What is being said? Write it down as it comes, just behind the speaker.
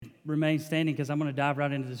remain standing because I'm going to dive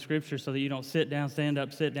right into the scripture so that you don't sit down, stand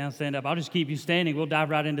up, sit down, stand up. I'll just keep you standing. We'll dive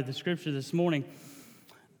right into the scripture this morning.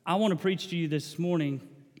 I want to preach to you this morning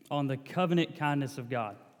on the covenant kindness of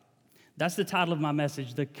God. That's the title of my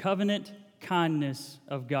message, the covenant kindness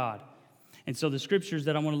of God. And so the scriptures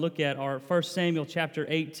that I want to look at are 1 Samuel chapter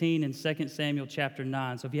 18 and 2 Samuel chapter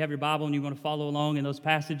 9. So if you have your Bible and you want to follow along in those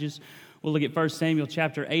passages, we'll look at 1 Samuel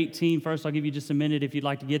chapter 18 first. I'll give you just a minute if you'd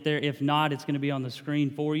like to get there. If not, it's going to be on the screen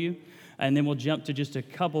for you. And then we'll jump to just a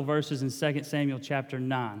couple verses in 2 Samuel chapter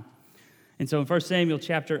 9. And so in 1 Samuel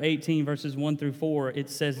chapter 18, verses 1 through 4, it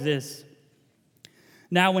says this: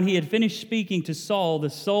 Now when he had finished speaking to Saul, the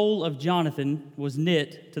soul of Jonathan was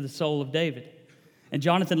knit to the soul of David. And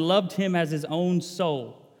Jonathan loved him as his own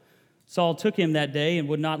soul. Saul took him that day and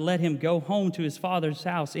would not let him go home to his father's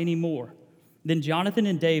house any more. Then Jonathan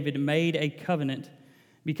and David made a covenant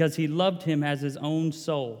because he loved him as his own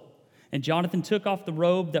soul. And Jonathan took off the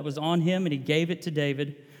robe that was on him, and he gave it to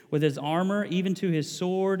David with his armor, even to his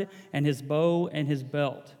sword and his bow and his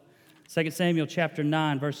belt. 2 Samuel chapter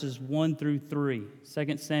 9, verses 1 through 3.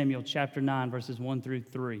 2 Samuel chapter 9, verses 1 through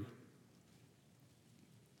 3.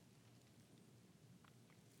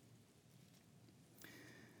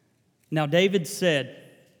 Now David said,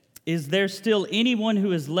 Is there still anyone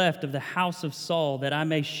who is left of the house of Saul, that I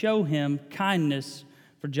may show him kindness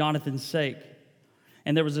for Jonathan's sake?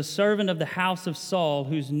 And there was a servant of the house of Saul,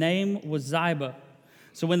 whose name was Ziba.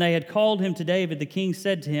 So when they had called him to David, the king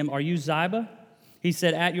said to him, Are you Ziba? He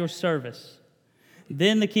said, At your service.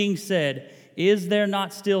 Then the king said, Is there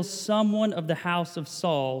not still someone of the house of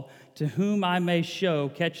Saul to whom I may show,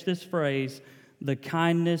 catch this phrase, the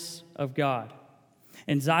kindness of God?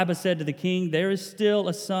 And Ziba said to the king, There is still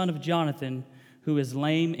a son of Jonathan who is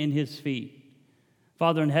lame in his feet.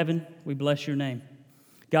 Father in heaven, we bless your name.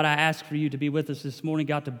 God, I ask for you to be with us this morning,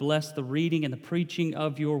 God, to bless the reading and the preaching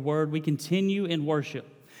of your word. We continue in worship.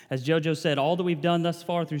 As JoJo said, all that we've done thus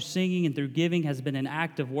far through singing and through giving has been an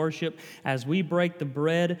act of worship. As we break the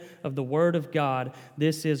bread of the word of God,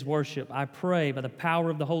 this is worship. I pray by the power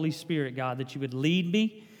of the Holy Spirit, God, that you would lead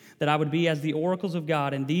me, that I would be as the oracles of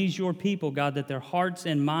God, and these your people, God, that their hearts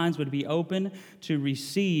and minds would be open to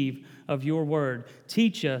receive of your word.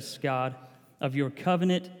 Teach us, God, of your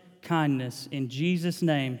covenant kindness. In Jesus'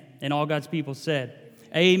 name, and all God's people said,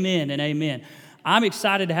 amen and amen. I'm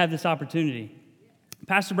excited to have this opportunity.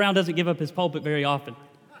 Pastor Brown doesn't give up his pulpit very often.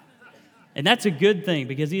 And that's a good thing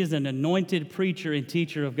because he is an anointed preacher and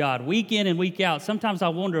teacher of God. Week in and week out, sometimes I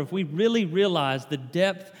wonder if we really realize the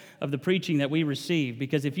depth of the preaching that we receive.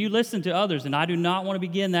 Because if you listen to others, and I do not want to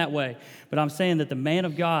begin that way, but I'm saying that the man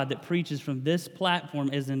of God that preaches from this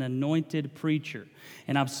platform is an anointed preacher.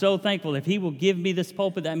 And I'm so thankful if he will give me this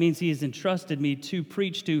pulpit, that means he has entrusted me to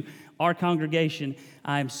preach to our congregation.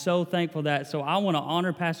 I am so thankful that. So I want to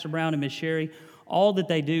honor Pastor Brown and Miss Sherry. All that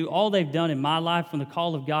they do, all they've done in my life from the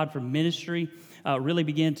call of God for ministry really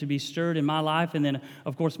began to be stirred in my life. And then,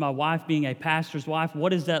 of course, my wife being a pastor's wife, what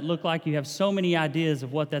does that look like? You have so many ideas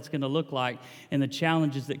of what that's going to look like and the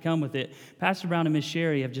challenges that come with it. Pastor Brown and Miss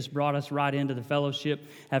Sherry have just brought us right into the fellowship,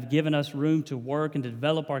 have given us room to work and to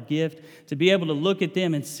develop our gift, to be able to look at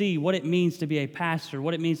them and see what it means to be a pastor,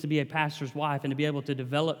 what it means to be a pastor's wife, and to be able to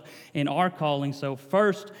develop in our calling. So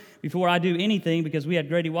first, before I do anything, because we had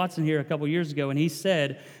Grady Watson here a couple years ago, and he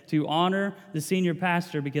said to honor the senior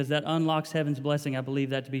pastor because that unlocks heaven's blessing. I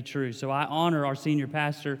believe that to be true. So I honor our senior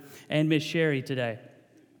pastor and Miss Sherry today.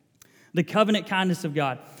 The covenant kindness of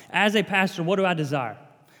God. As a pastor, what do I desire?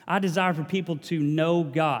 I desire for people to know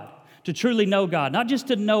God, to truly know God, not just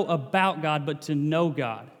to know about God, but to know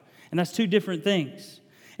God. And that's two different things.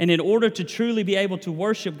 And in order to truly be able to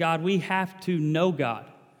worship God, we have to know God.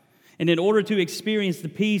 And in order to experience the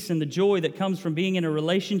peace and the joy that comes from being in a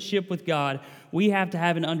relationship with God, we have to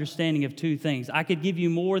have an understanding of two things. I could give you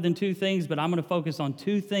more than two things, but I'm going to focus on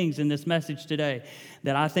two things in this message today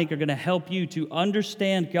that I think are going to help you to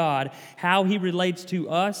understand God, how He relates to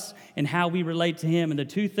us, and how we relate to Him. And the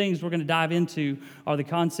two things we're going to dive into are the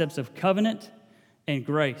concepts of covenant and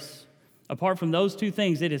grace. Apart from those two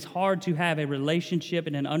things, it is hard to have a relationship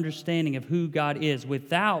and an understanding of who God is.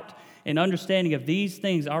 Without an understanding of these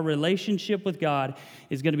things, our relationship with God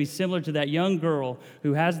is going to be similar to that young girl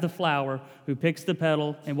who has the flower, who picks the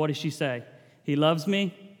petal, and what does she say? He loves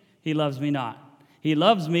me, he loves me not. He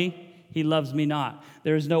loves me, he loves me not.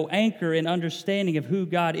 There is no anchor in understanding of who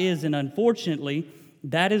God is, and unfortunately,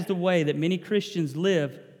 that is the way that many Christians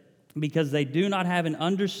live because they do not have an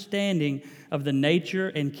understanding of the nature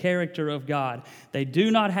and character of God. They do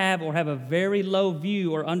not have or have a very low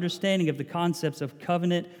view or understanding of the concepts of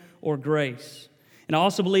covenant or grace. And I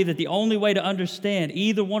also believe that the only way to understand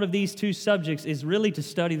either one of these two subjects is really to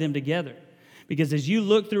study them together. Because as you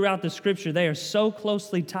look throughout the Scripture, they are so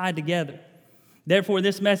closely tied together. Therefore, in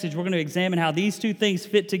this message, we're going to examine how these two things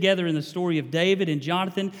fit together in the story of David and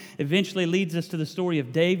Jonathan. Eventually leads us to the story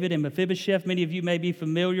of David and Mephibosheth. Many of you may be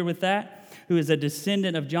familiar with that, who is a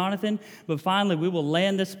descendant of Jonathan. But finally, we will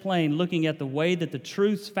land this plane looking at the way that the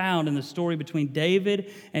truths found in the story between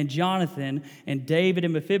David and Jonathan and David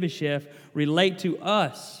and Mephibosheth relate to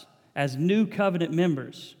us as new covenant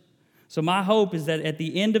members. So my hope is that at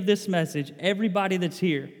the end of this message, everybody that's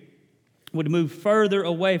here would move further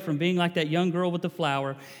away from being like that young girl with the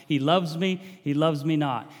flower. He loves me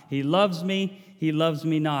not. He loves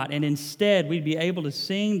me not. And instead, we'd be able to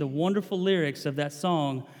sing the wonderful lyrics of that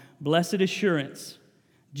song, Blessed Assurance,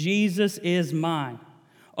 Jesus is mine.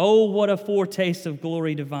 Oh, what a foretaste of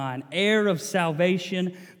glory divine, heir of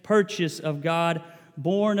salvation, purchase of God,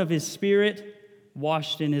 born of His Spirit,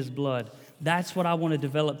 washed in His blood. That's what I want to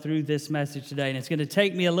develop through this message today. And it's going to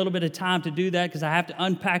take me a little bit of time to do that because I have to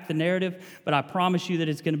unpack the narrative, but I promise you that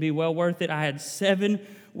it's going to be well worth it. I had 7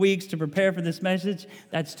 weeks to prepare for this message.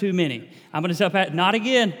 That's too many. I'm going to tell Pat, not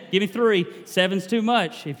again. Give me 3. 7's too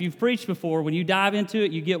much. If you've preached before, when you dive into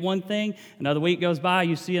it, you get one thing. Another week goes by,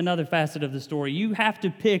 you see another facet of the story. You have to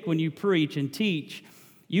pick when you preach and teach.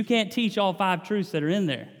 You can't teach all 5 truths that are in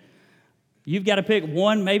there. You've got to pick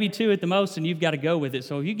 1, maybe 2 at the most, and you've got to go with it.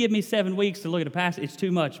 So if you give me 7 weeks to look at a passage, it's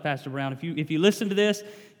too much, Pastor Brown. If you listen to this,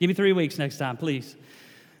 give me 3 weeks next time, please.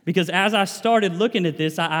 Because as I started looking at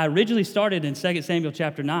this, I originally started in 2 Samuel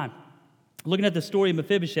chapter 9. Looking at the story of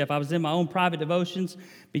Mephibosheth, I was in my own private devotions,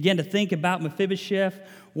 began to think about Mephibosheth,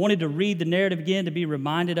 wanted to read the narrative again to be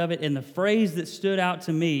reminded of it, and the phrase that stood out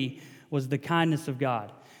to me was the kindness of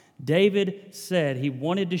God. David said he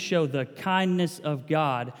wanted to show the kindness of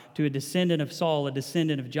God to a descendant of Saul, a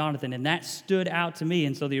descendant of Jonathan, and that stood out to me.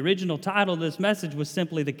 And so the original title of this message was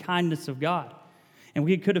simply The Kindness of God. And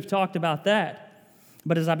we could have talked about that.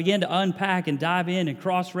 But as I began to unpack and dive in and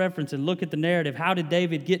cross-reference and look at the narrative, how did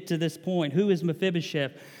David get to this point? Who is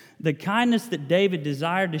Mephibosheth? The kindness that David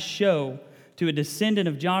desired to show to a descendant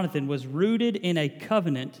of Jonathan was rooted in a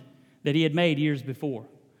covenant that he had made years before.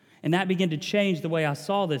 And that began to change the way I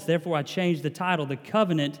saw this. Therefore, I changed the title, The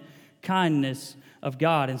Covenant Kindness of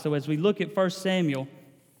God. And so as we look at 1 Samuel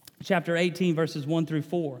chapter 18, verses 1 through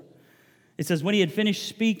 4, it says, when he had finished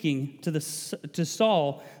speaking to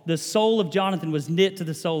Saul, the soul of Jonathan was knit to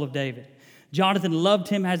the soul of David. Jonathan loved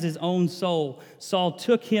him as his own soul. Saul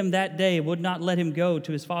took him that day, would not let him go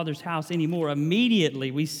to his father's house anymore.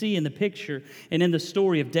 Immediately, we see in the picture and in the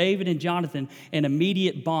story of David and Jonathan an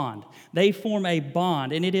immediate bond. They form a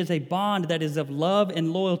bond, and it is a bond that is of love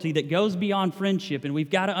and loyalty that goes beyond friendship, and we've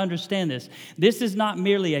got to understand this. This is not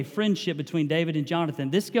merely a friendship between David and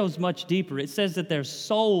Jonathan. This goes much deeper. It says that their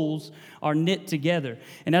souls are knit together.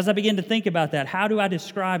 And as I begin to think about that, how do I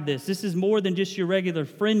describe this? This is more than just your regular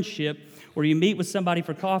friendship where you meet with somebody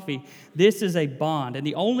for coffee. This is a bond. And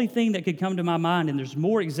the only thing that could come to my mind, and there's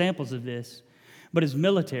more examples of this, but is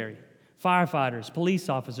military, firefighters, police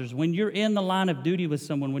officers. When you're in the line of duty with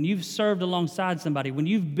someone, when you've served alongside somebody, when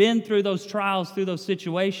you've been through those trials, through those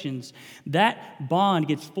situations, that bond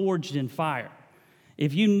gets forged in fire.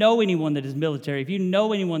 If you know anyone that is military, if you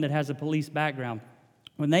know anyone that has a police background,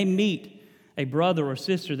 when they meet a brother or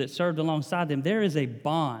sister that served alongside them, there is a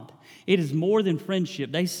bond. It is more than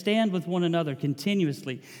friendship. They stand with one another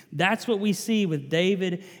continuously. That's what we see with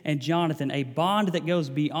David and Jonathan, a bond that goes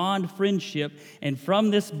beyond friendship. And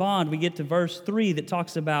from this bond, we get to verse 3 that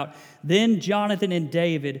talks about, then Jonathan and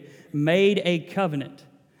David made a covenant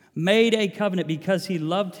because he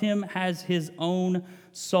loved him as his own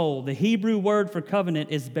soul. The Hebrew word for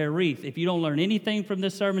covenant is berith. If you don't learn anything from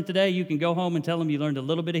this sermon today, you can go home and tell them you learned a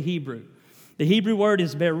little bit of Hebrew. The Hebrew word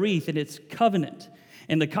is berith, and it's covenant.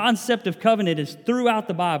 And the concept of covenant is throughout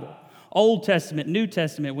the Bible, Old Testament, New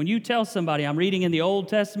Testament. When you tell somebody I'm reading in the Old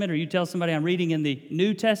Testament or you tell somebody I'm reading in the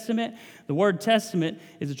New Testament, the word testament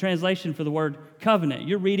is a translation for the word covenant.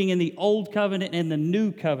 You're reading in the Old Covenant and the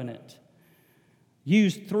New Covenant.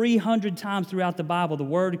 Used 300 times throughout the Bible, the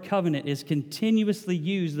word covenant is continuously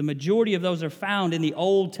used. The majority of those are found in the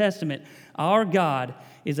Old Testament. Our God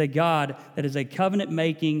is a God that is a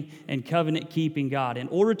covenant-making and covenant-keeping God. In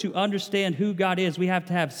order to understand who God is, we have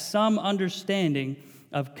to have some understanding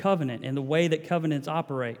of covenant and the way that covenants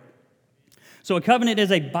operate. So a covenant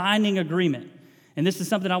is a binding agreement. And this is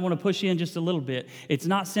something I want to push in just a little bit. It's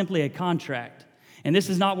not simply a contract. And this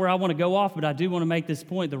is not where I want to go off, but I do want to make this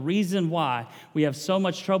point. The reason why we have so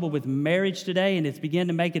much trouble with marriage today, and it's beginning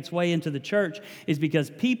to make its way into the church, is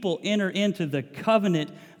because people enter into the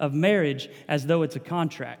covenant of marriage as though it's a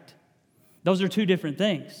contract. Those are two different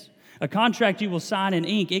things. A contract you will sign in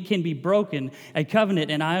ink, it can be broken. A covenant,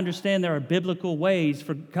 and I understand there are biblical ways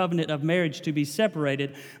for covenant of marriage to be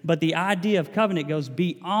separated, but the idea of covenant goes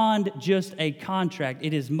beyond just a contract.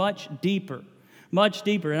 It is much deeper, much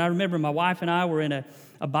deeper. And I remember my wife and I were in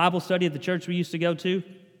a Bible study at the church we used to go to,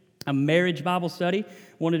 a marriage Bible study,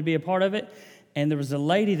 wanted to be a part of it. And there was a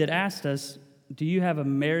lady that asked us, do you have a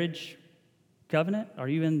marriage covenant? Are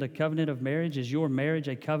you in the covenant of marriage? Is your marriage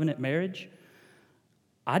a covenant marriage?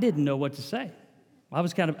 I didn't know what to say. I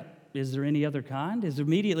was kind of, is there any other kind? Is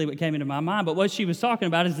immediately what came into my mind. But what she was talking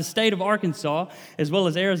about is the state of Arkansas, as well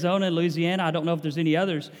as Arizona and Louisiana. I don't know if there's any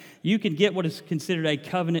others. You can get what is considered a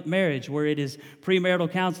covenant marriage, where it is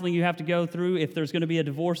premarital counseling you have to go through. If there's going to be a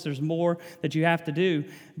divorce, there's more that you have to do.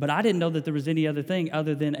 But I didn't know that there was any other thing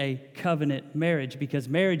other than a covenant marriage, because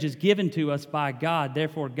marriage is given to us by God.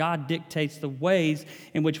 Therefore, God dictates the ways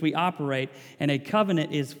in which we operate, and a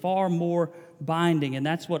covenant is far more binding. And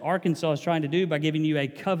that's what Arkansas is trying to do by giving you a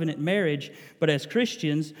covenant marriage. But as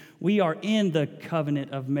Christians, we are in the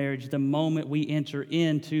covenant of marriage the moment we enter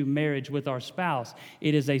into marriage with our spouse.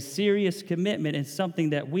 It is a serious commitment and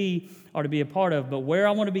something that we are to be a part of. But where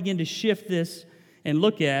I want to begin to shift this and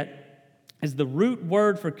look at is the root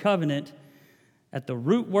word for covenant. At the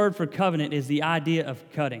root word for covenant is the idea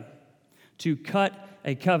of cutting. To cut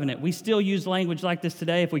a covenant. We still use language like this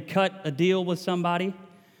today if we cut a deal with somebody.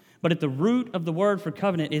 But at the root of the word for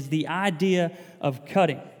covenant is the idea of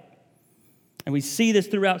cutting. And we see this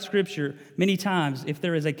throughout Scripture many times. If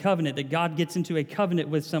there is a covenant, that God gets into a covenant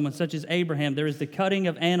with someone, such as Abraham, there is the cutting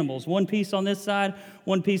of animals. One piece on this side,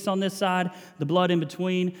 one piece on this side, the blood in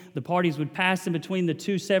between. The parties would pass in between the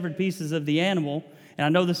two severed pieces of the animal. And I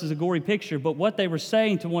know this is a gory picture, but what they were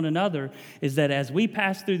saying to one another is that as we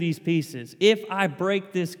pass through these pieces, if I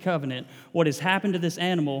break this covenant, what has happened to this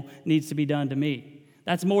animal needs to be done to me.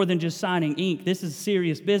 That's more than just signing ink. This is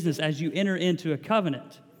serious business as you enter into a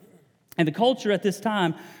covenant. And the culture at this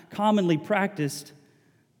time commonly practiced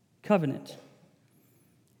covenant.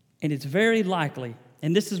 And it's very likely,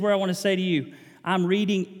 and this is where I want to say to you, I'm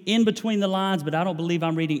reading in between the lines, but I don't believe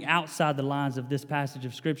I'm reading outside the lines of this passage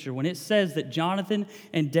of Scripture. When it says that Jonathan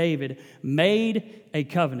and David made a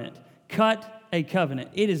covenant, cut a covenant,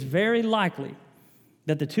 it is very likely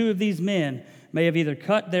that the two of these men may have either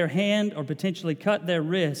cut their hand or potentially cut their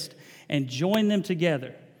wrist and joined them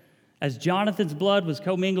together. As Jonathan's blood was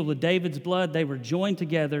commingled with David's blood, they were joined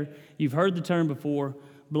together. You've heard the term before,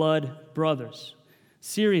 blood brothers.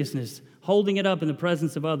 Seriousness, holding it up in the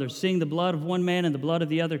presence of others, seeing the blood of one man and the blood of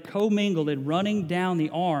the other commingled and running down the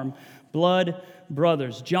arm, blood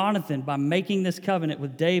brothers. Jonathan, by making this covenant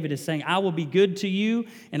with David, is saying, I will be good to you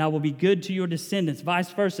and I will be good to your descendants. Vice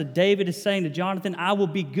versa, David is saying to Jonathan, I will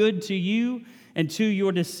be good to you and to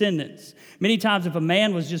your descendants. Many times if a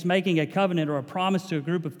man was just making a covenant or a promise to a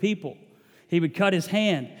group of people, he would cut his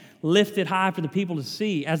hand, lift it high for the people to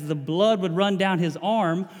see. As the blood would run down his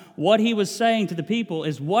arm, what he was saying to the people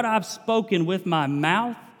is, what I've spoken with my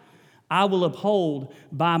mouth, I will uphold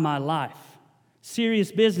by my life. Serious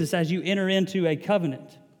business as you enter into a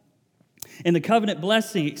covenant. And the covenant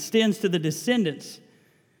blessing extends to the descendants.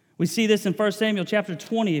 We see this in 1 Samuel chapter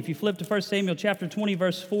 20. If you flip to 1 Samuel chapter 20,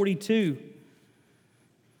 verse 42,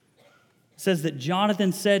 it says that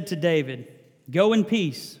Jonathan said to David, go in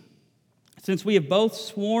peace, since we have both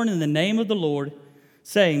sworn in the name of the Lord,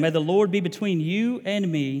 saying, may the Lord be between you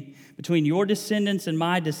and me, between your descendants and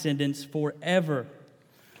my descendants forever.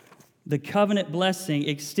 The covenant blessing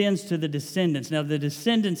extends to the descendants. Now, the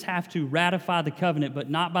descendants have to ratify the covenant, but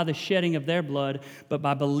not by the shedding of their blood, but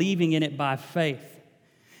by believing in it by faith.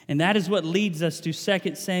 And that is what leads us to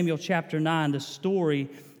 2 Samuel chapter 9, the story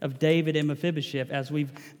of David and Mephibosheth. As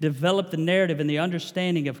we've developed the narrative and the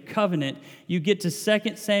understanding of covenant, you get to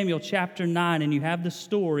 2 Samuel chapter 9, and you have the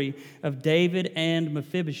story of David and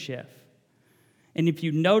Mephibosheth. And if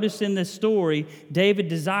you notice in this story, David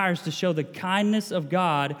desires to show the kindness of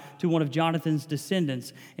God to one of Jonathan's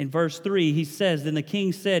descendants. In verse 3, he says, then the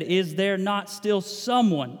king said, is there not still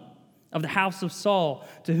someone of the house of Saul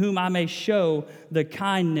to whom I may show the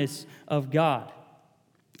kindness of God?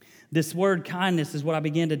 This word kindness is what I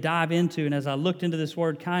began to dive into, and as I looked into this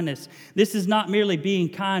word kindness, this is not merely being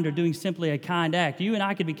kind or doing simply a kind act. You and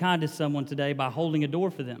I could be kind to someone today by holding a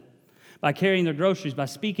door for them, by carrying their groceries, by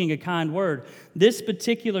speaking a kind word. This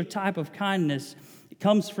particular type of kindness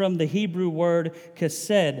comes from the Hebrew word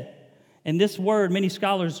chesed. And this word, many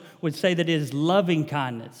scholars would say that it is loving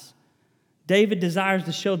kindness. David desires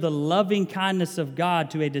to show the loving kindness of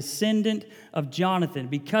God to a descendant of Jonathan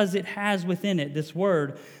because it has within it, this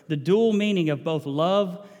word, the dual meaning of both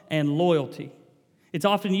love and loyalty. It's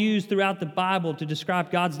often used throughout the Bible to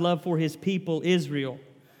describe God's love for his people, Israel.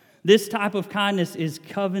 This type of kindness is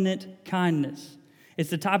covenant kindness. It's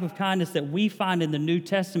the type of kindness that we find in the New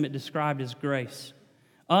Testament described as grace.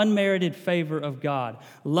 Unmerited favor of God,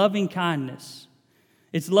 loving kindness.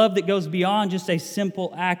 It's love that goes beyond just a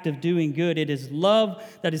simple act of doing good. It is love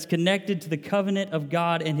that is connected to the covenant of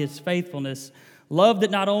God and his faithfulness. Love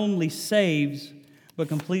that not only saves, but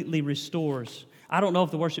completely restores. I don't know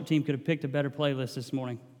if the worship team could have picked a better playlist this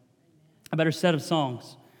morning, a better set of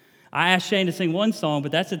songs. I asked Shane to sing one song,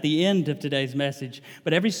 but that's at the end of today's message.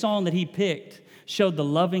 But every song that he picked showed the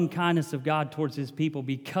loving kindness of God towards his people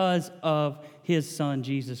because of his son,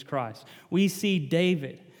 Jesus Christ. We see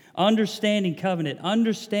David understanding covenant,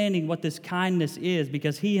 understanding what this kindness is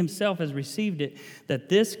because he himself has received it, that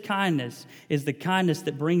this kindness is the kindness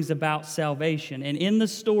that brings about salvation. And in the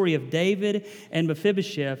story of David and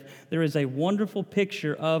Mephibosheth, there is a wonderful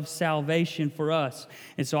picture of salvation for us.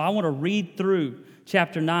 And so I want to read through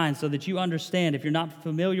chapter 9 so that you understand. If you're not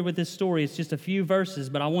familiar with this story, it's just a few verses,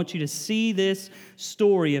 but I want you to see this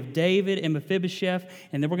story of David and Mephibosheth,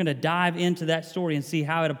 and then we're going to dive into that story and see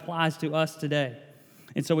how it applies to us today.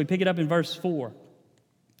 And so we pick it up in verse 4.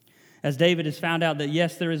 As David has found out that,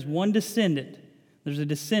 yes, there is one descendant. There's a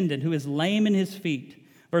descendant who is lame in his feet.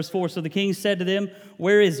 Verse 4, so the king said to them,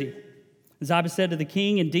 where is he? Ziba said to the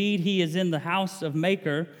king, indeed, he is in the house of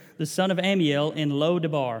Machir, the son of Ammiel, in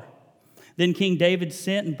Lo-debar. Then King David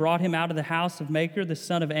sent and brought him out of the house of Machir, the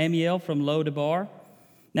son of Ammiel, from Lo-debar.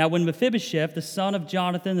 Now when Mephibosheth, the son of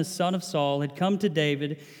Jonathan, the son of Saul, had come to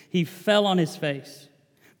David, he fell on his face,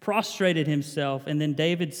 prostrated himself, and then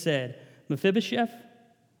David said, Mephibosheth?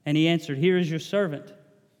 And he answered, here is your servant.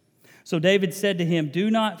 So David said to him, do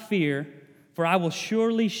not fear, for I will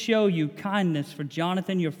surely show you kindness for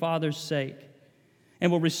Jonathan your father's sake,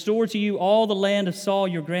 and will restore to you all the land of Saul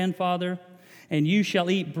your grandfather, and you shall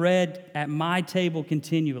eat bread at my table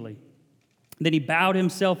continually. Then he bowed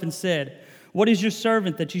himself and said, what is your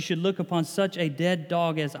servant that you should look upon such a dead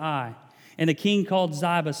dog as I? And the king called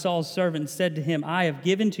Ziba, Saul's servant, and said to him, I have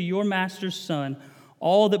given to your master's son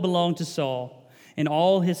all that belonged to Saul and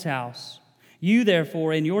all his house. You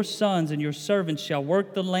therefore and your sons and your servants shall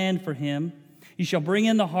work the land for him. You shall bring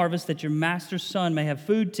in the harvest that your master's son may have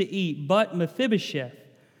food to eat. But Mephibosheth,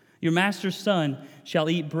 your master's son, shall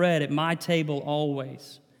eat bread at my table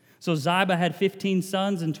always. So Ziba had 15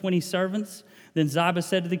 sons and 20 servants. Then Ziba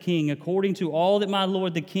said to the king, according to all that my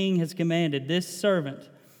lord the king has commanded this servant,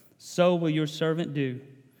 so will your servant do.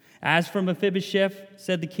 As for Mephibosheth,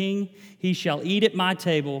 said the king, he shall eat at my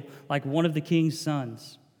table like one of the king's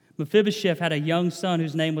sons. Mephibosheth had a young son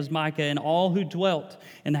whose name was Micah, and all who dwelt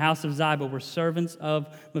in the house of Ziba were servants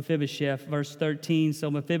of Mephibosheth. Verse 13,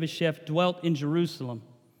 so Mephibosheth dwelt in Jerusalem,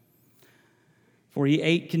 for he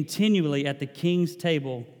ate continually at the king's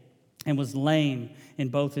table and was lame in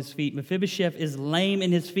both his feet. Mephibosheth is lame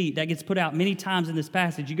in his feet. That gets put out many times in this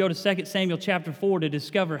passage. You go to 2 Samuel chapter 4 to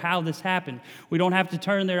discover how this happened. We don't have to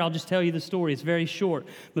turn there. I'll just tell you the story. It's very short.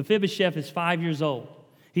 Mephibosheth is 5 years old.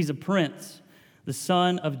 He's a prince, the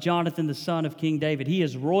son of Jonathan, the son of King David. He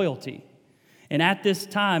is royalty. And at this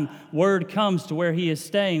time, word comes to where he is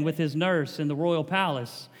staying with his nurse in the royal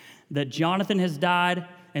palace that Jonathan has died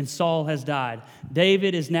and Saul has died.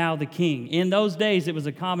 David is now the king. In those days, it was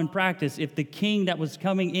a common practice. If the king that was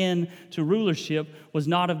coming in to rulership was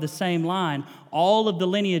not of the same line, all of the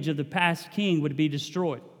lineage of the past king would be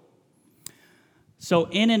destroyed. So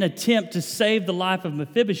in an attempt to save the life of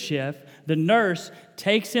Mephibosheth, the nurse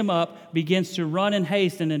takes him up, begins to run in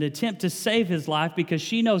haste in an attempt to save his life because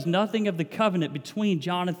she knows nothing of the covenant between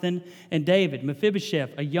Jonathan and David.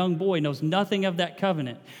 Mephibosheth, a young boy, knows nothing of that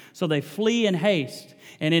covenant. So they flee in haste,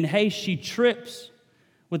 and in haste she trips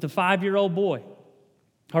with the 5-year-old boy.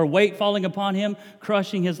 Her weight falling upon him,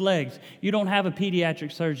 crushing his legs. You don't have a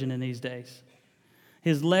pediatric surgeon in these days.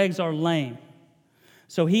 His legs are lame.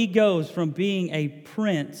 So he goes from being a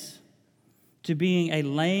prince to being a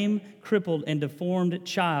lame, crippled, and deformed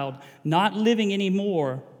child, not living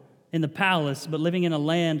anymore in the palace, but living in a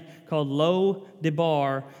land called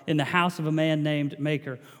Lo-debar in the house of a man named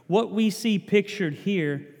Machir. What we see pictured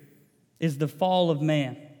here is the fall of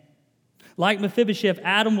man. Like Mephibosheth,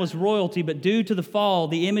 Adam was royalty, but due to the fall,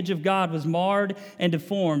 the image of God was marred and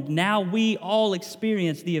deformed. Now we all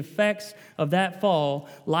experience the effects of that fall.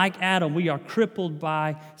 Like Adam, we are crippled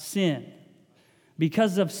by sin.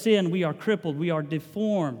 Because of sin, we are crippled, we are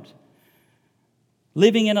deformed.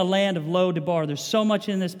 Living in a land of Lo-debar. There's so much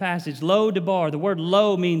in this passage. Lo-debar, the word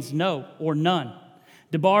lo means no or none.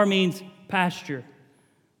 Debar means pasture,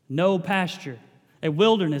 no pasture. a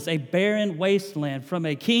wilderness, a barren wasteland, from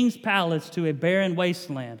a king's palace to a barren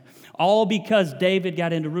wasteland, all because David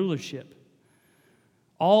got into rulership.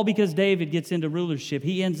 All because David gets into rulership.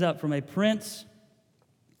 He ends up from a prince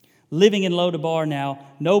living in Lodabar now,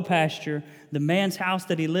 no pasture. The man's house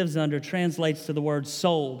that he lives under translates to the word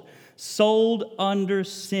sold. Sold under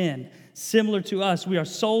sin. Similar to us, we are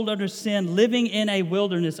sold under sin, living in a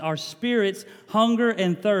wilderness. Our spirits hunger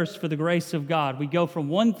and thirst for the grace of God. We go from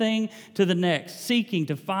one thing to the next, seeking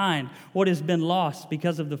to find what has been lost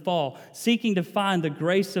because of the fall, seeking to find the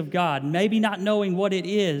grace of God, maybe not knowing what it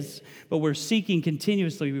is, but we're seeking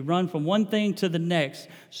continuously. We run from one thing to the next,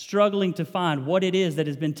 struggling to find what it is that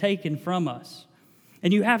has been taken from us.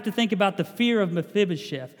 And you have to think about the fear of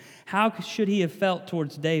Mephibosheth. How should he have felt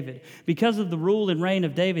towards David? Because of the rule and reign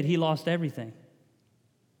of David, he lost everything.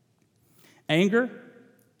 Anger,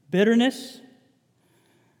 bitterness.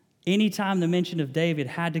 Anytime the mention of David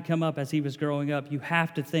had to come up as he was growing up, you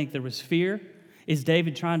have to think there was fear. Is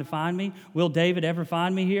David trying to find me? Will David ever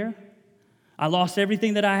find me here? I lost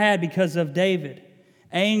everything that I had because of David.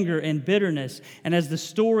 Anger and bitterness. And as the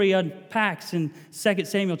story unpacks in 2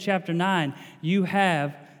 Samuel chapter 9, you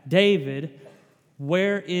have David.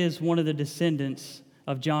 Where is one of the descendants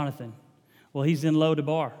of Jonathan? Well, he's in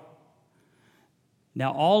Lodabar.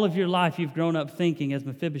 Now, all of your life you've grown up thinking as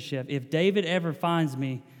Mephibosheth, if David ever finds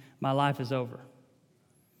me, my life is over.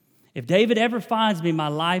 If David ever finds me, my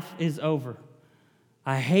life is over.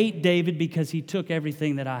 I hate David because he took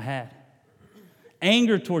everything that I had.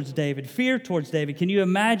 Anger towards David, fear towards David. Can you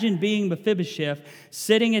imagine being Mephibosheth,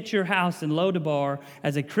 sitting at your house in Lodabar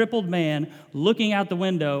as a crippled man, looking out the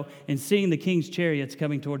window and seeing the king's chariots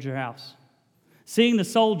coming towards your house? Seeing the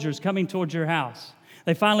soldiers coming towards your house.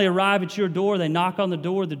 They finally arrive at your door. They knock on the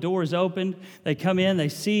door is opened. They come in, they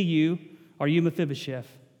see you. Are you Mephibosheth?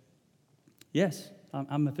 Yes,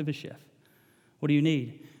 I'm Mephibosheth. What do you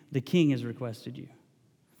need? The king has requested you.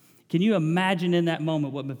 Can you imagine in that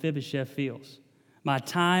moment what Mephibosheth feels? My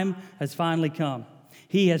time has finally come.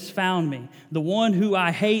 He has found me. The one who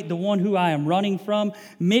I hate, the one who I am running from.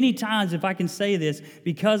 Many times, if I can say this,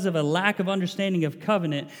 because of a lack of understanding of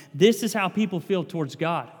covenant, this is how people feel towards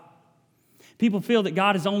God. People feel that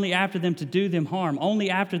God is only after them to do them harm,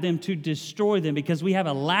 only after them to destroy them, because we have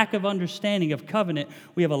a lack of understanding of covenant.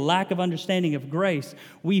 We have a lack of understanding of grace.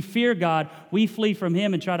 We fear God. We flee from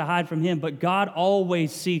Him and try to hide from Him, but God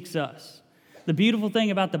always seeks us. The beautiful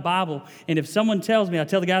thing about the Bible, and if someone tells me, I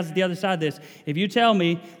tell the guys at the other side this, if you tell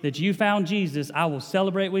me that you found Jesus, I will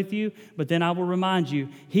celebrate with you, but then I will remind you,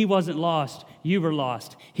 He wasn't lost, you were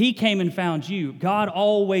lost. He came and found you. God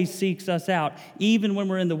always seeks us out, even when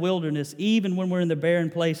we're in the wilderness, even when we're in the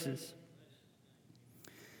barren places.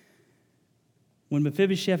 When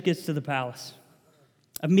Mephibosheth gets to the palace,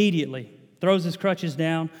 immediately throws his crutches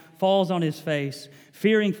down, falls on his face,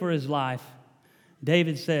 fearing for his life,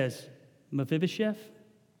 David says, Mephibosheth,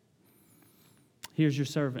 here's your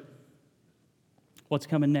servant. What's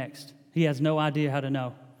coming next? He has no idea how to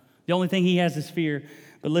know. The only thing he has is fear.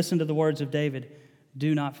 But listen to the words of David.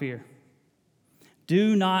 Do not fear.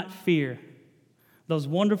 Do not fear. Those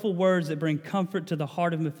wonderful words that bring comfort to the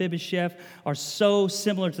heart of Mephibosheth are so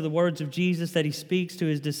similar to the words of Jesus that he speaks to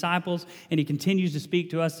his disciples, and he continues to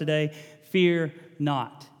speak to us today. Fear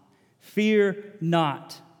not. Fear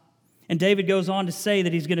not. And David goes on to say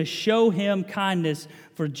that he's going to show him kindness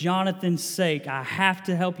for Jonathan's sake. I have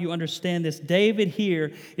to help you understand this. David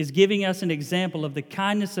here is giving us an example of the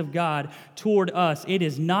kindness of God toward us. It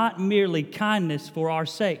is not merely kindness for our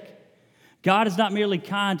sake. God is not merely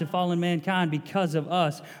kind to fallen mankind because of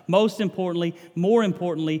us. More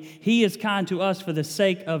importantly, He is kind to us for the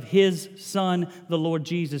sake of His Son, the Lord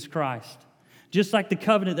Jesus Christ. Just like the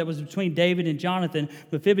covenant that was between David and Jonathan,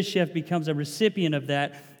 Mephibosheth becomes a recipient of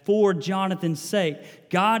that for Jonathan's sake.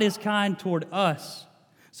 God is kind toward us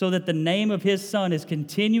so that the name of His Son is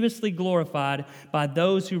continuously glorified by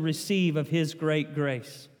those who receive of His great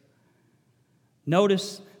grace.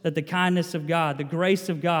 Notice that the kindness of God, the grace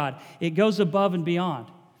of God, it goes above and beyond.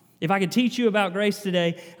 If I could teach you about grace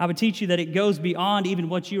today, I would teach you that it goes beyond even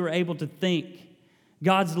what you are able to think.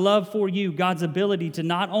 God's love for you, God's ability to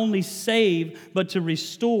not only save, but to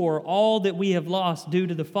restore all that we have lost due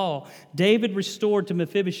to the fall. David restored to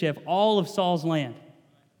Mephibosheth all of Saul's land,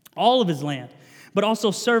 all of his land, but also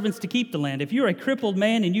servants to keep the land. If you're a crippled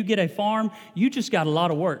man and you get a farm, you just got a lot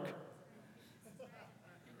of work.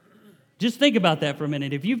 Just think about that for a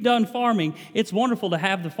minute. If you've done farming, it's wonderful to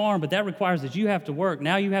have the farm, but that requires that you have to work.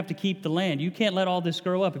 Now you have to keep the land. You can't let all this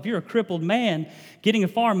grow up. If you're a crippled man, getting a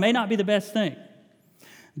farm may not be the best thing.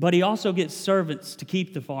 But he also gets servants to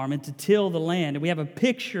keep the farm and to till the land. And we have a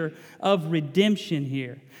picture of redemption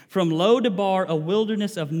here. From Lo-debar, a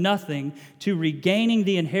wilderness of nothing, to regaining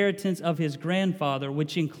the inheritance of his grandfather,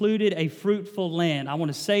 which included a fruitful land. I want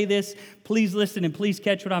to say this. Please listen and please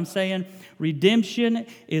catch what I'm saying. Redemption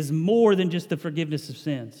is more than just the forgiveness of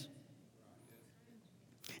sins.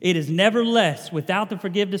 It is nevertheless, without the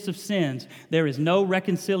forgiveness of sins, there is no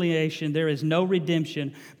reconciliation, there is no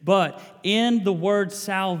redemption. But in the word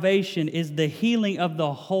salvation is the healing of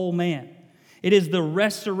the whole man. It is the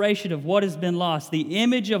restoration of what has been lost. The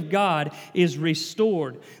image of God is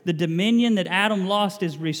restored. The dominion that Adam lost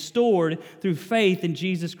is restored through faith in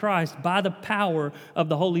Jesus Christ by the power of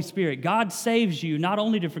the Holy Spirit. God saves you not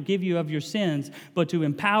only to forgive you of your sins, but to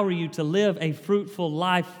empower you to live a fruitful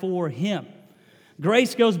life for Him.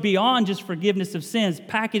 Grace goes beyond just forgiveness of sins.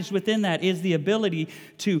 Packaged within that is the ability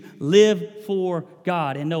to live for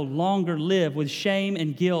God and no longer live with shame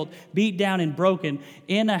and guilt, beat down and broken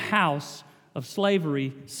in a house of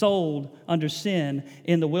slavery, sold under sin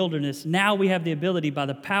in the wilderness. Now we have the ability by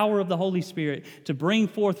the power of the Holy Spirit to bring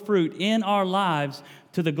forth fruit in our lives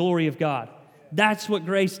to the glory of God. That's what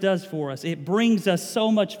grace does for us. It brings us so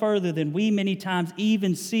much further than we many times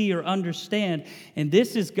even see or understand. And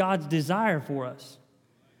this is God's desire for us.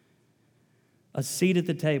 A seat at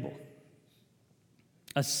the table.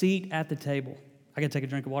 A seat at the table. I got to take a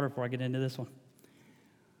drink of water before I get into this one.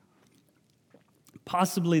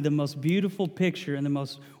 Possibly the most beautiful picture and the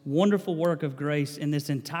most wonderful work of grace in this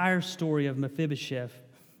entire story of Mephibosheth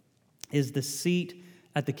is the seat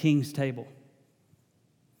at the king's table.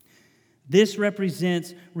 This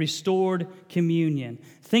represents restored communion.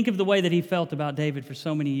 Think of the way that he felt about David for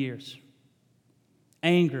so many years.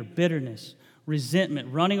 Anger, bitterness,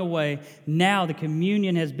 resentment, running away. Now the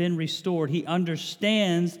communion has been restored. He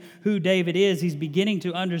understands who David is. He's beginning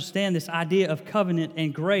to understand this idea of covenant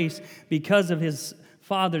and grace because of his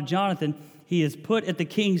father, Jonathan. He is put at the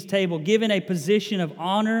king's table, given a position of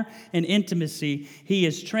honor and intimacy. He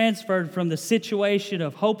is transferred from the situation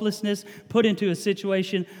of hopelessness, put into a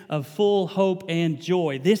situation of full hope and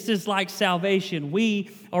joy. This is like salvation.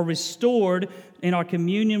 We are restored in our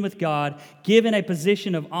communion with God, given a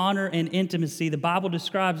position of honor and intimacy. The Bible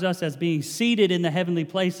describes us as being seated in the heavenly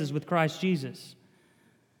places with Christ Jesus.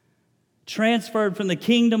 Transferred from the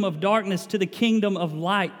kingdom of darkness to the kingdom of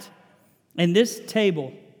light. And this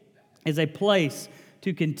table is a place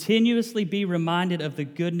to continuously be reminded of the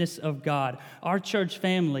goodness of God. Our church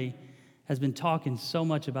family has been talking so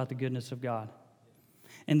much about the goodness of God.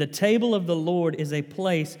 And the table of the Lord is a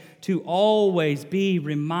place to always be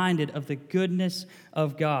reminded of the goodness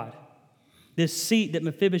of God. This seat that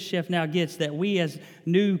Mephibosheth now gets, that we as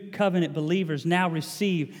new covenant believers now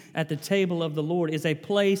receive at the table of the Lord, is a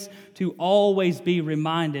place to always be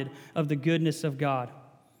reminded of the goodness of God.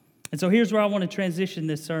 And so here's where I want to transition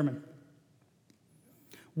this sermon.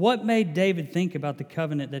 What made David think about the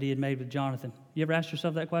covenant that he had made with Jonathan? You ever asked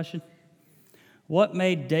yourself that question? What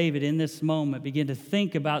made David in this moment begin to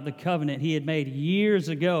think about the covenant he had made years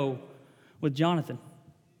ago with Jonathan?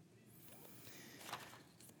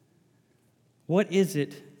 What is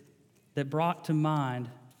it that brought to mind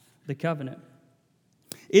the covenant?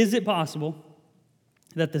 Is it possible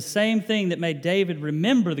that the same thing that made David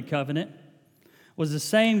remember the covenant was the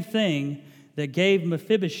same thing that gave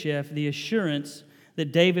Mephibosheth the assurance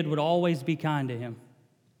that David would always be kind to him?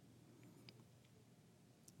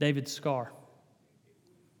 David's scar.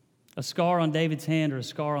 A scar on David's hand or a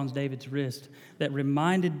scar on David's wrist that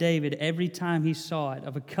reminded David every time he saw it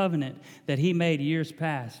of a covenant that he made years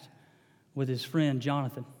past with his friend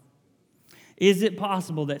Jonathan. Is it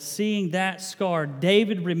possible that seeing that scar,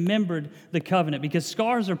 David remembered the covenant? Because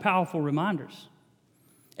scars are powerful reminders.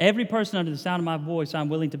 Every person under the sound of my voice, I'm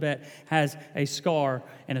willing to bet, has a scar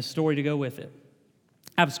and a story to go with it.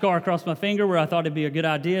 I have a scar across my finger where I thought it'd be a good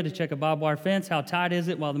idea to check a barbed wire fence. How tight is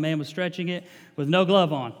it? While the man was stretching it with no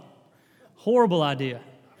glove on. Horrible idea.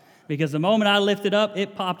 Because the moment I lifted up,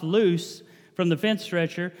 it popped loose from the fence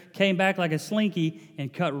stretcher, came back like a slinky,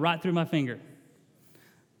 and cut right through my finger.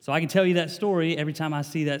 So I can tell you that story every time I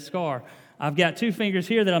see that scar. I've got two fingers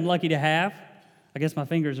here that I'm lucky to have. I guess my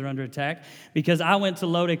fingers are under attack because I went to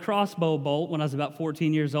load a crossbow bolt when I was about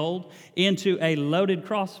 14 years old into a loaded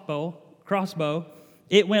crossbow.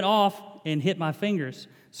 It went off and hit my fingers.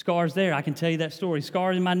 Scars there. I can tell you that story.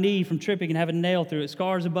 Scars in my knee from tripping and having a nail through it.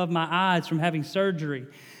 Scars above my eyes from having surgery.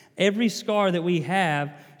 Every scar that we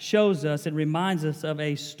have shows us and reminds us of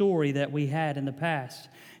a story that we had in the past.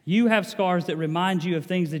 You have scars that remind you of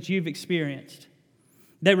things that you've experienced.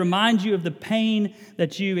 They remind you of the pain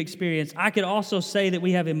that you experienced. I could also say that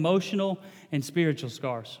we have emotional and spiritual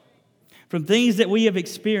scars. From things that we have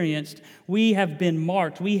experienced, we have been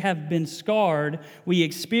marked, we have been scarred. We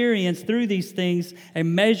experience through these things a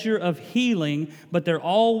measure of healing, but they're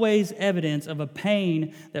always evidence of a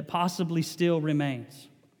pain that possibly still remains.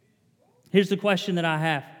 Here's the question that I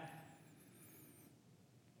have.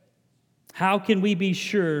 How can we be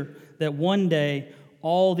sure that one day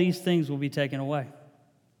all these things will be taken away?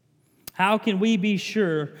 How can we be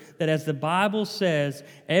sure that, as the Bible says,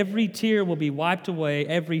 every tear will be wiped away,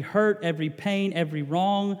 every hurt, every pain, every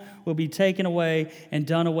wrong will be taken away and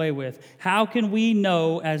done away with? How can we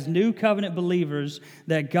know, as new covenant believers,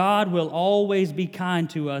 that God will always be kind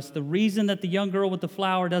to us? The reason that the young girl with the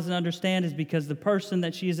flower doesn't understand is because the person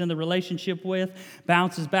that she is in the relationship with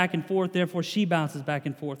bounces back and forth, therefore she bounces back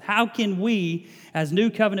and forth. How can we, as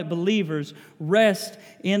new covenant believers, rest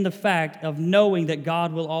in the fact of knowing that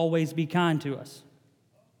God will always be kind to us?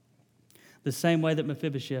 The same way that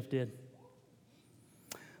Mephibosheth did.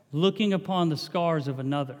 Looking upon the scars of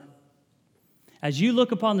another. As you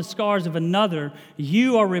look upon the scars of another,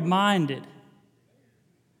 you are reminded.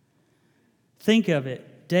 Think of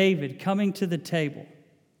it. David coming to the table.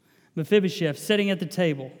 Mephibosheth sitting at the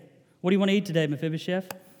table. What do you want to eat today, Mephibosheth?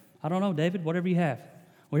 I don't know, David, whatever you have.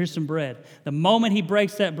 Well, here's some bread. The moment he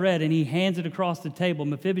breaks that bread and he hands it across the table,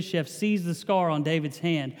 Mephibosheth sees the scar on David's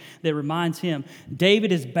hand that reminds him,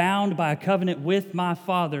 David is bound by a covenant with my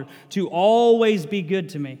father to always be good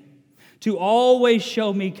to me, to always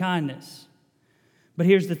show me kindness. But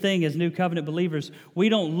here's the thing, as new covenant believers, we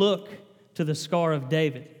don't look to the scar of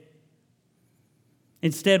David.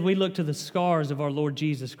 Instead, we look to the scars of our Lord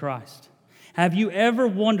Jesus Christ. Have you ever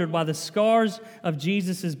wondered why the scars of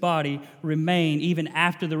Jesus' body remain even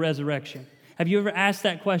after the resurrection? Have you ever asked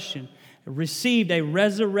that question? Received a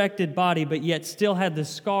resurrected body, but yet still had the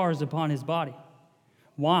scars upon his body.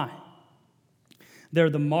 Why? They're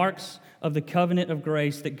the marks of the covenant of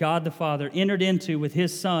grace that God the Father entered into with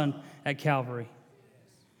his Son at Calvary.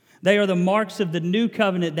 They are the marks of the new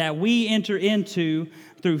covenant that we enter into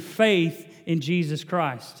through faith in Jesus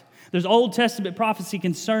Christ. There's Old Testament prophecy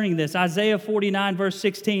concerning this. Isaiah 49, verse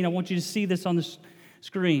 16. I want you to see this on the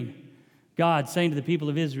screen. God saying to the people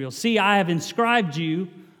of Israel, see, I have inscribed you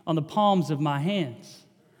on the palms of my hands.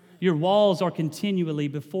 Your walls are continually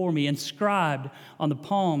before me, inscribed on the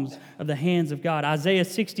palms of the hands of God. Isaiah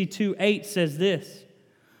 62, 8 says this,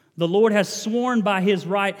 the Lord has sworn by his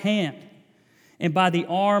right hand and by the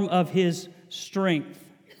arm of his strength.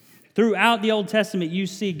 Throughout the Old Testament, you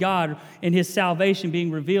see God and his salvation being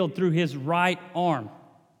revealed through his right arm.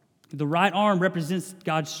 The right arm represents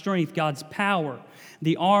God's strength, God's power.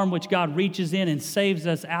 The arm which God reaches in and saves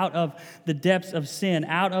us out of the depths of sin,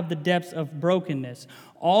 out of the depths of brokenness.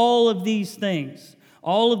 All of these things,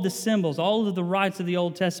 all of the symbols, all of the rites of the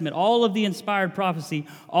Old Testament, all of the inspired prophecy,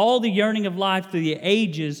 all the yearning of life through the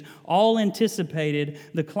ages, all anticipated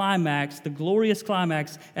the climax, the glorious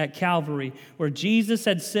climax at Calvary, where Jesus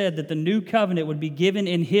had said that the new covenant would be given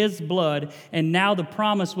in his blood, and now the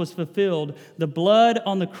promise was fulfilled. The blood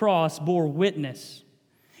on the cross bore witness.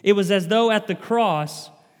 It was as though at the cross,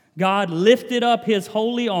 God lifted up his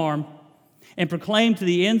holy arm and proclaimed to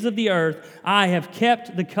the ends of the earth, I have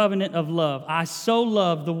kept the covenant of love. I so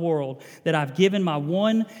love the world that I've given my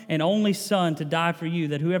one and only Son to die for you,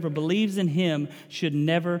 that whoever believes in him should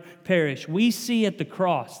never perish. We see at the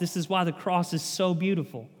cross, this is why the cross is so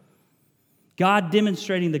beautiful, God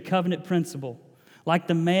demonstrating the covenant principle, like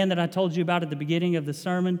the man that I told you about at the beginning of the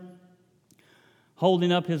sermon,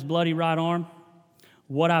 holding up his bloody right arm.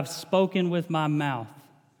 What I've spoken with my mouth,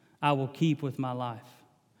 I will keep with my life.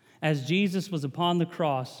 As Jesus was upon the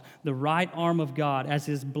cross, the right arm of God, as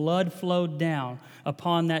his blood flowed down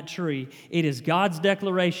upon that tree, it is God's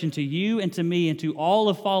declaration to you and to me and to all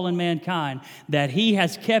of fallen mankind that he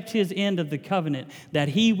has kept his end of the covenant, that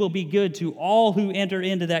he will be good to all who enter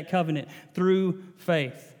into that covenant through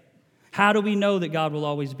faith. How do we know that God will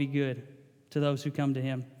always be good to those who come to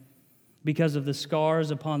him? Because of the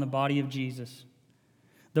scars upon the body of Jesus.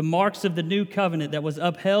 The marks of the new covenant that was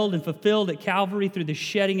upheld and fulfilled at Calvary through the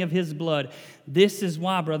shedding of his blood. This is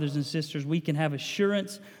why, brothers and sisters, we can have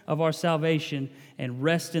assurance of our salvation and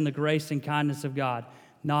rest in the grace and kindness of God,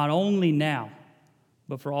 not only now,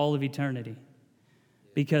 but for all of eternity.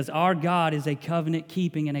 Because our God is a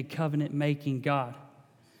covenant-keeping and a covenant-making God.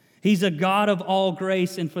 He's a God of all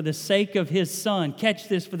grace, and for the sake of his Son, catch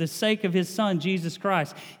this, for the sake of his Son, Jesus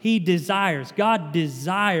Christ, God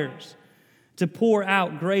desires to pour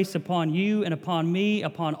out grace upon you and upon me,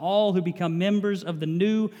 upon all who become members of the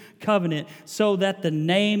new covenant, so that the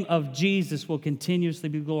name of Jesus will continuously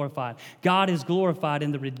be glorified. God is glorified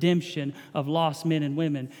in the redemption of lost men and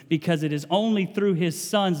women, because it is only through his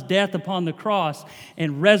Son's death upon the cross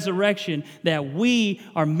and resurrection that we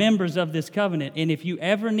are members of this covenant. And if you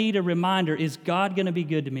ever need a reminder, is God going to be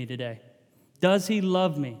good to me today? Does he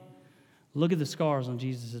love me? Look at the scars on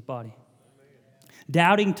Jesus' body.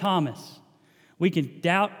 Doubting Thomas. We can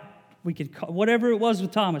doubt, whatever it was with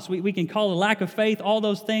Thomas, we can call a lack of faith, all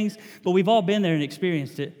those things, but we've all been there and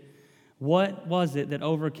experienced it. What was it that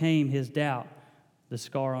overcame his doubt? The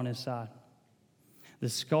scar on his side. The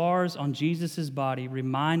scars on Jesus' body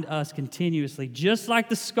remind us continuously, just like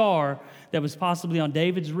the scar that was possibly on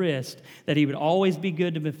David's wrist, that he would always be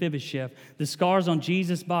good to Mephibosheth. The scars on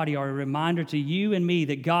Jesus' body are a reminder to you and me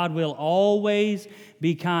that God will always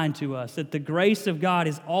be kind to us, that the grace of God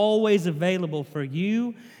is always available for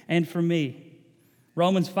you and for me.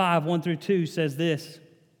 Romans 5, 1 through 2 says this: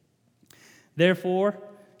 Therefore,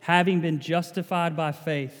 having been justified by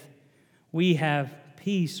faith, we have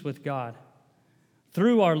peace with God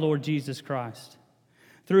through our Lord Jesus Christ,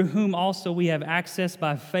 through whom also we have access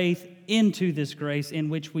by faith into this grace in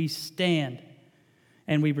which we stand,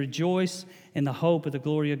 and we rejoice in the hope of the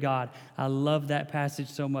glory of God. I love that passage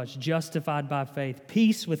so much. Justified by faith,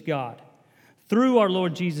 peace with God, through our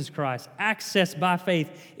Lord Jesus Christ, access by faith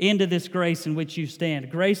into this grace in which you stand.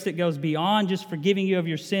 Grace that goes beyond just forgiving you of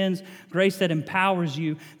your sins, grace that empowers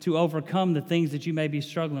you to overcome the things that you may be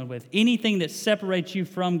struggling with. Anything that separates you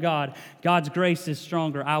from God, God's grace is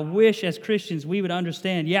stronger. I wish as Christians we would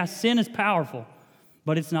understand, sin is powerful,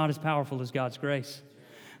 but it's not as powerful as God's grace.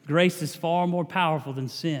 Grace is far more powerful than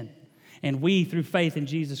sin. And we, through faith in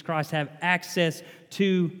Jesus Christ, have access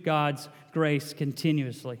to God's grace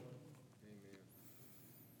continuously.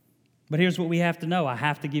 But here's what we have to know. I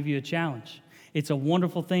have to give you a challenge. It's a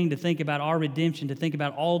wonderful thing to think about our redemption, to think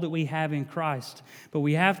about all that we have in Christ. But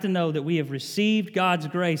we have to know that we have received God's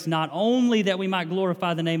grace, not only that we might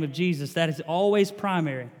glorify the name of Jesus, that is always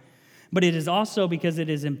primary, but it is also because it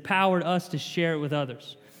has empowered us to share it with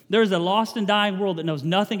others. There is a lost and dying world that knows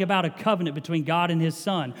nothing about a covenant between God and his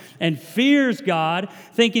Son and fears God,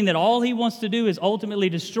 thinking that all he wants to do is ultimately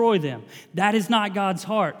destroy them. That is not God's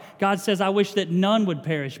heart. God says, I wish that none would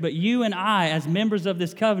perish, but you and I, as members of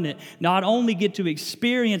this covenant, not only get to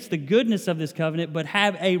experience the goodness of this covenant, but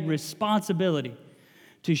have a responsibility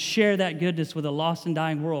to share that goodness with a lost and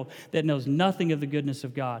dying world that knows nothing of the goodness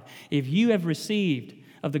of God. If you have received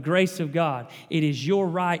of the grace of God, it is your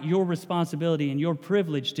right, your responsibility, and your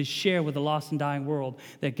privilege to share with the lost and dying world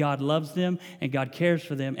that God loves them and God cares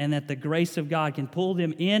for them, and that the grace of God can pull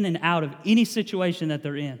them in and out of any situation that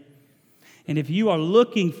they're in. And if you are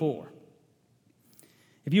looking for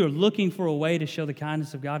a way to show the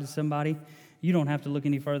kindness of God to somebody, you don't have to look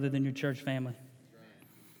any further than your church family.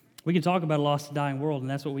 We can talk about a lost and dying world,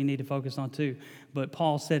 and that's what we need to focus on too. But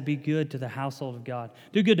Paul said, be good to the household of God.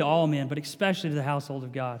 Do good to all men, but especially to the household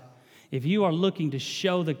of God. If you are looking to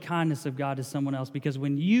show the kindness of God to someone else, because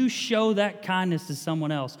when you show that kindness to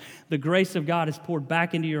someone else, the grace of God is poured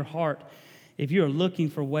back into your heart. If you are looking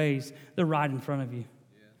for ways, they're right in front of you.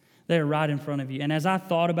 They're right in front of you. And as I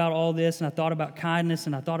thought about all this, and I thought about kindness,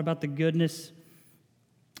 and I thought about the goodness,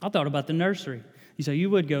 I thought about the nursery. You say,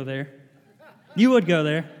 you would go there. You would go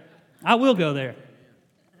there. I will go there.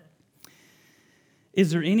 Is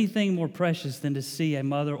there anything more precious than to see a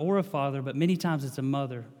mother or a father, but many times it's a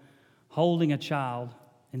mother, holding a child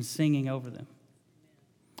and singing over them?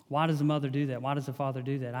 Why does a mother do that? Why does a father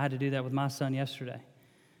do that? I had to do that with my son yesterday.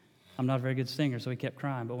 I'm not a very good singer, so he kept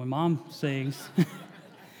crying. But when mom sings,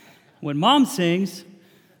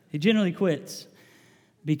 he generally quits,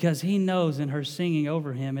 because he knows in her singing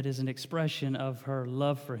over him, it is an expression of her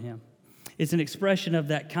love for him. It's an expression of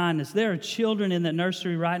that kindness. There are children in that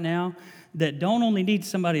nursery right now that don't only need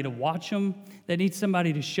somebody to watch them, they need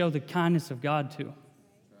somebody to show the kindness of God to them.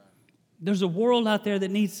 There's a world out there that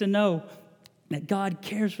needs to know that God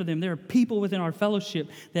cares for them. There are people within our fellowship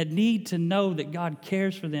that need to know that God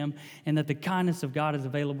cares for them and that the kindness of God is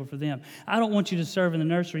available for them. I don't want you to serve in the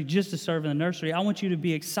nursery just to serve in the nursery. I want you to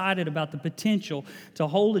be excited about the potential to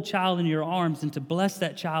hold a child in your arms and to bless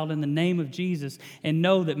that child in the name of Jesus, and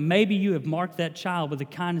know that maybe you have marked that child with the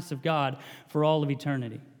kindness of God for all of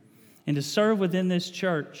eternity. And to serve within this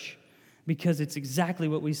church, because it's exactly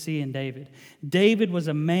what we see in David. David was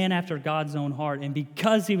a man after God's own heart, and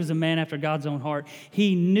because he was a man after God's own heart,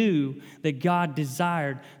 he knew that God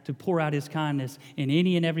desired to pour out his kindness in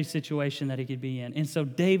any and every situation that he could be in. And so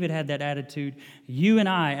David had that attitude. You and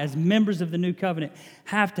I, as members of the new covenant,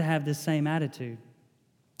 have to have this same attitude.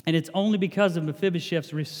 And it's only because of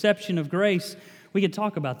Mephibosheth's reception of grace we can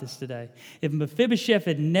talk about this today. If Mephibosheth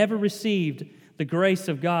had never received the grace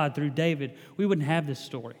of God through David, we wouldn't have this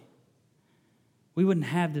story. We wouldn't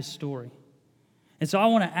have this story. And so I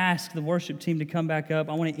want to ask the worship team to come back up.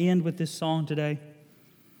 I want to end with this song today.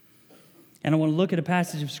 And I want to look at a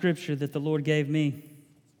passage of Scripture that the Lord gave me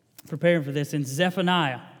preparing for this in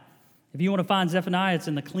Zephaniah. If you want to find Zephaniah, it's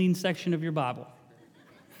in the clean section of your Bible.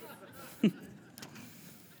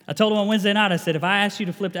 I told him on Wednesday night, I said, if I asked you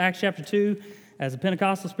to flip to Acts chapter 2 as a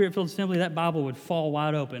Pentecostal Spirit-filled assembly, that Bible would fall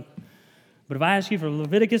wide open. But if I ask you for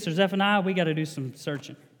Leviticus or Zephaniah, we got to do some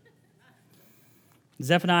searching.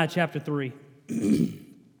 Zephaniah chapter 3,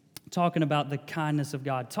 talking about the kindness of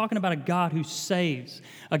God, talking about a God who saves,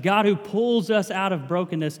 a God who pulls us out of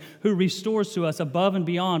brokenness, who restores to us above and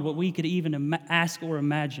beyond what we could even ask or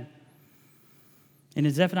imagine. And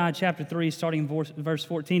in Zephaniah chapter 3, starting in verse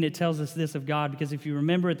 14, it tells us this of God, because if you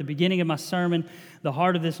remember at the beginning of my sermon, the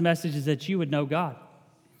heart of this message is that you would know God,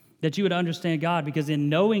 that you would understand God, because in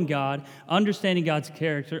knowing God, understanding God's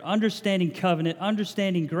character, understanding covenant,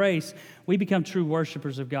 understanding grace, we become true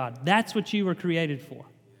worshipers of God. That's what you were created for,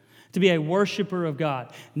 to be a worshiper of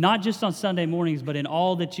God, not just on Sunday mornings, but in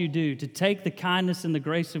all that you do, to take the kindness and the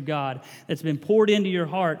grace of God that's been poured into your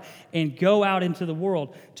heart and go out into the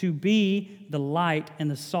world to be the light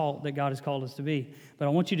and the salt that God has called us to be. But I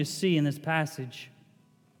want you to see in this passage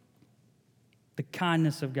the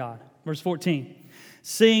kindness of God. Verse 14,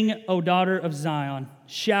 sing, O daughter of Zion,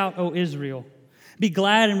 shout, O Israel. Be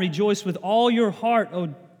glad and rejoice with all your heart,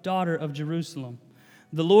 O daughter of Jerusalem.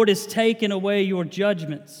 The Lord has taken away your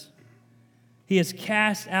judgments. He has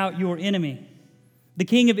cast out your enemy. The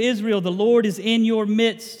King of Israel, the Lord is in your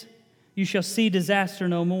midst. You shall see disaster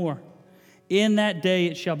no more. In that day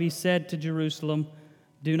it shall be said to Jerusalem,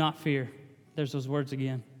 do not fear. There's those words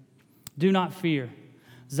again. Do not fear.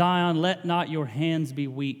 Zion, let not your hands be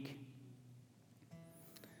weak.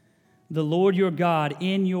 The Lord your God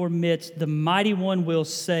in your midst, the mighty one will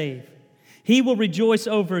save. He will rejoice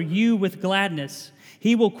over you with gladness.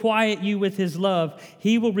 He will quiet you with his love.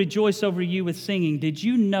 He will rejoice over you with singing. Did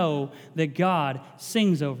you know that God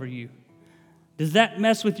sings over you? Does that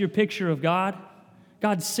mess with your picture of God?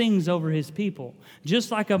 God sings over his people. Just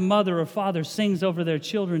like a mother or father sings over their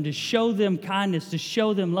children to show them kindness, to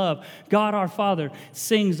show them love, God our Father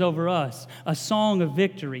sings over us a song of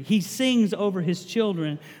victory. He sings over his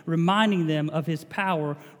children, reminding them of his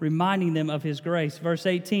power, reminding them of his grace. Verse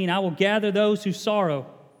 18, I will gather those who sorrow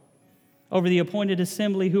over the appointed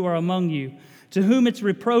assembly who are among you, to whom its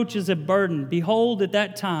reproach is a burden. Behold, at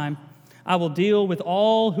that time I will deal with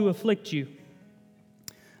all who afflict you.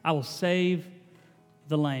 I will save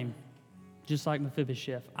the lame, just like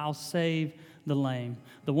Mephibosheth. I'll save the lame,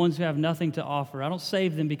 the ones who have nothing to offer. I don't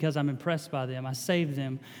save them because I'm impressed by them. I save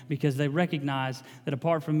them because they recognize that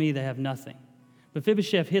apart from me, they have nothing.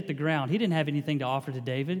 Mephibosheth hit the ground. He didn't have anything to offer to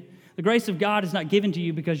David. The grace of God is not given to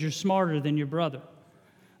you because you're smarter than your brother.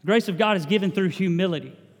 The grace of God is given through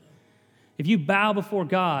humility. If you bow before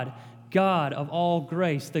God, God of all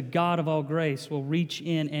grace, the God of all grace, will reach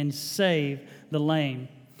in and save the lame.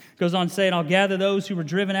 Goes on saying, I'll gather those who were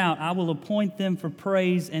driven out. I will appoint them for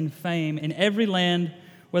praise and fame in every land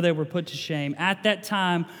where they were put to shame. At that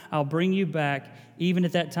time, I'll bring you back. Even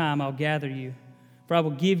at that time, I'll gather you. For I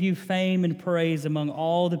will give you fame and praise among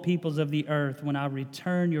all the peoples of the earth when I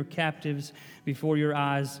return your captives before your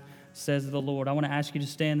eyes, says the Lord. I want to ask you to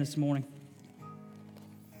stand this morning.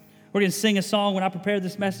 We're going to sing a song. When I prepared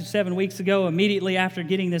this message 7 weeks ago, immediately after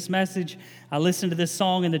getting this message, I listened to this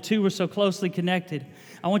song, and the two were so closely connected.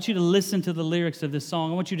 I want you to listen to the lyrics of this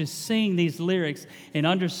song. I want you to sing these lyrics and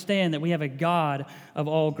understand that we have a God of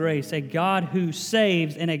all grace, a God who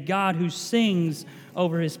saves and a God who sings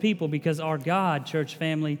over his people, because our God, church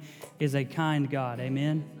family, is a kind God.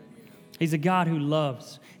 Amen? He's a God who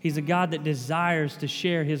loves. He's a God that desires to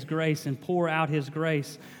share his grace and pour out his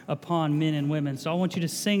grace upon men and women. So I want you to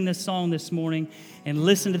sing this song this morning and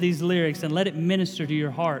listen to these lyrics and let it minister to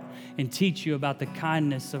your heart and teach you about the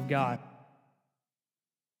kindness of God.